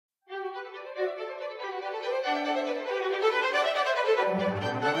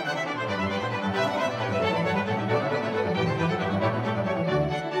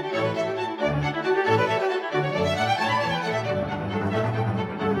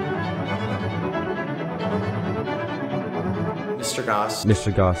Mr. Goss.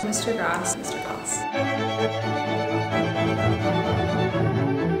 Mr. Goss. Mr. Goss. Mr. Goss.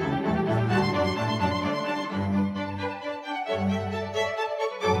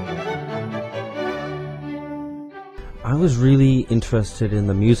 I was really interested in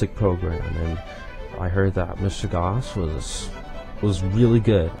the music program, and I heard that Mr. Goss was really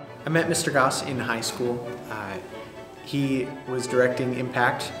good. I met Mr. Goss in high school. He was directing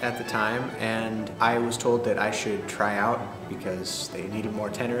Impact at the time, and I was told that I should try out because they needed more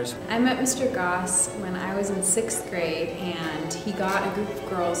tenors. I met Mr. Goss when I was in 6th grade, and he got a group of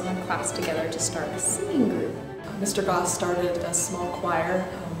girls in a class together to start a singing group. Mr. Goss started a small choir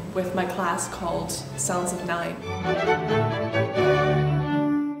with my class called Sounds of Nine.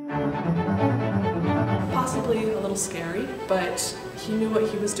 Possibly a little scary, but he knew what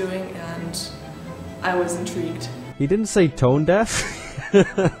he was doing and I was intrigued. He didn't say tone deaf.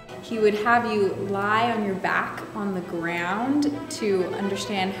 He would have you lie on your back on the ground to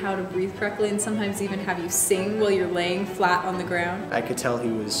understand how to breathe correctly, and sometimes even have you sing while you're laying flat on the ground. I could tell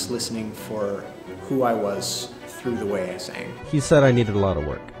he was listening for who I was through the way I sang. He said I needed a lot of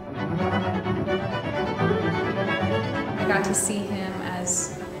work. I got to see him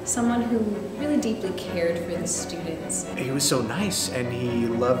as someone who really deeply cared for the students. He was so nice, and he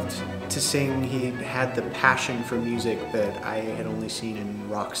loved to sing. He had the passion for music that I had only seen in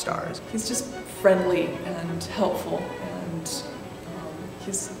rock stars. He's just friendly and helpful, and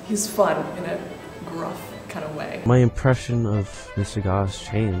he's fun in a gruff kind of way. My impression of Mr. Goss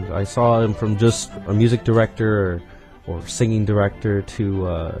changed. I saw him from just a music director or singing director to you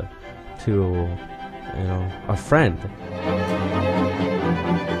know, a friend.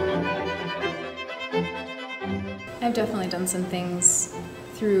 I've definitely done some things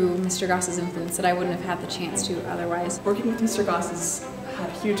through Mr. Goss's influence that I wouldn't have had the chance to otherwise. Working with Mr. Goss has had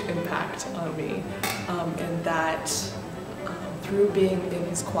a huge impact on me, in that through being in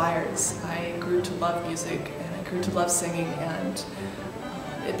his choirs, I grew to love music and I grew to love singing, and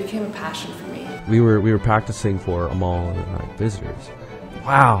it became a passion for me. We were practicing for a mall night visitors.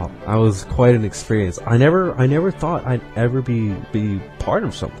 Wow, that was quite an experience. I never thought I'd ever be part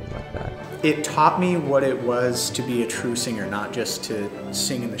of something like that. It taught me what it was to be a true singer, not just to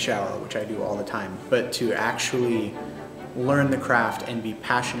sing in the shower, which I do all the time, but to actually learn the craft and be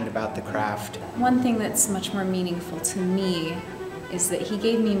passionate about the craft. One thing that's much more meaningful to me is that he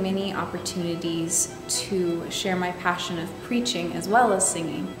gave me many opportunities to share my passion of preaching as well as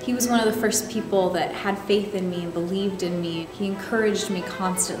singing. He was one of the first people that had faith in me and believed in me. He encouraged me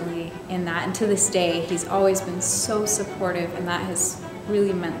constantly in that, and to this day he's always been so supportive, and that has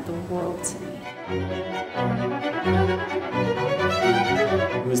really meant the world to me.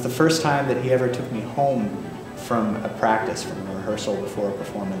 It was the first time that he ever took me home from a practice, from a rehearsal before a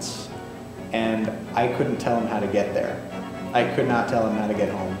performance, and I couldn't tell him how to get there. I could not tell him how to get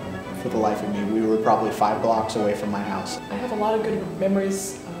home for the life of me. We were probably 5 blocks away from my house. I have a lot of good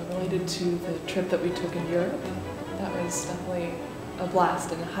memories related to the trip that we took in Europe. That was definitely a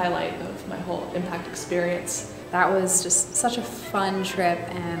blast and a highlight of my whole Impact experience. That was just such a fun trip,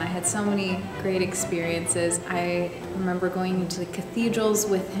 and I had so many great experiences. I remember going into the cathedrals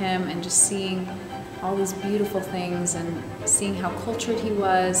with him and just seeing all these beautiful things and seeing how cultured he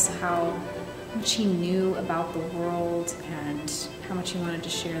was, how much he knew about the world, and how much he wanted to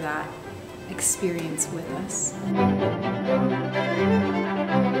share that experience with us. You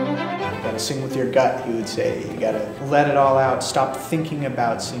gotta sing with your gut, he would say. You gotta let it all out, stop thinking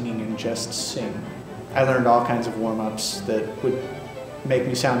about singing and just sing. I learned all kinds of warm-ups that would make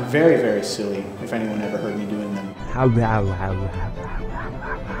me sound very, very silly if anyone ever heard me doing them.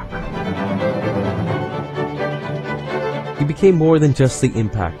 He became more than just the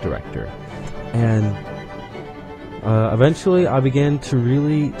Impact director, and eventually I began to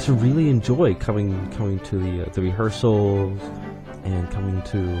really enjoy coming to the rehearsals and coming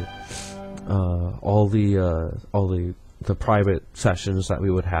to all the private sessions that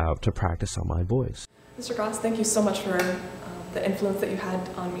we would have to practice on my voice. Mr. Goss, thank you so much for the influence that you had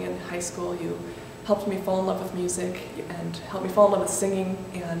on me in high school. You helped me fall in love with music and helped me fall in love with singing,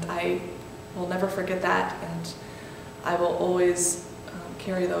 and I will never forget that, and I will always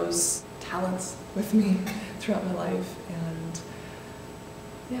carry those talents with me throughout my life. And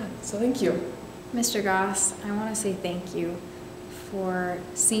yeah, so thank you. Mr. Goss, I want to say thank you for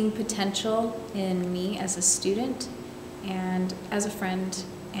seeing potential in me as a student and as a friend,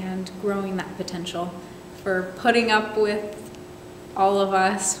 and growing that potential, for putting up with all of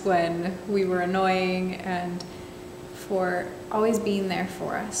us when we were annoying, and for always being there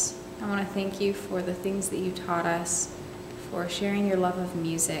for us. I want to thank you for the things that you taught us, for sharing your love of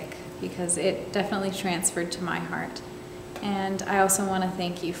music, because it definitely transferred to my heart. And I also want to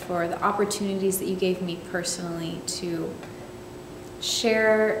thank you for the opportunities that you gave me personally to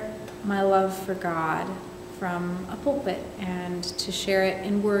share my love for God from a pulpit and to share it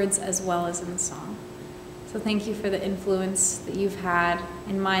in words as well as in song. So thank you for the influence that you've had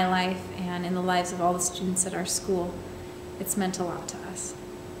in my life and in the lives of all the students at our school. It's meant a lot to us.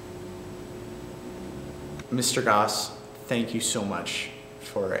 Mr. Goss, thank you so much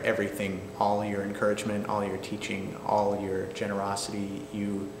for everything, all your encouragement, all your teaching, all your generosity.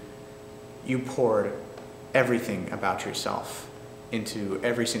 You poured everything about yourself into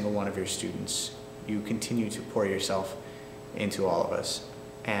every single one of your students. You continue to pour yourself into all of us.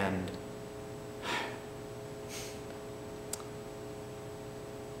 And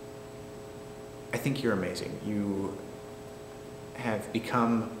I think you're amazing. You have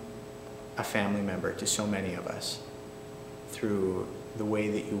become a family member to so many of us through the way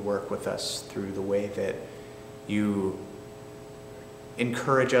that you work with us, through the way that you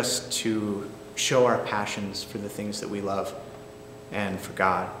encourage us to show our passions for the things that we love and for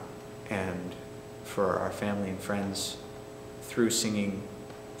God and for our family and friends, through singing,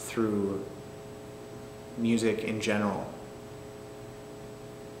 through music in general.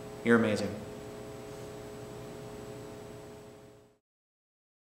 You're amazing.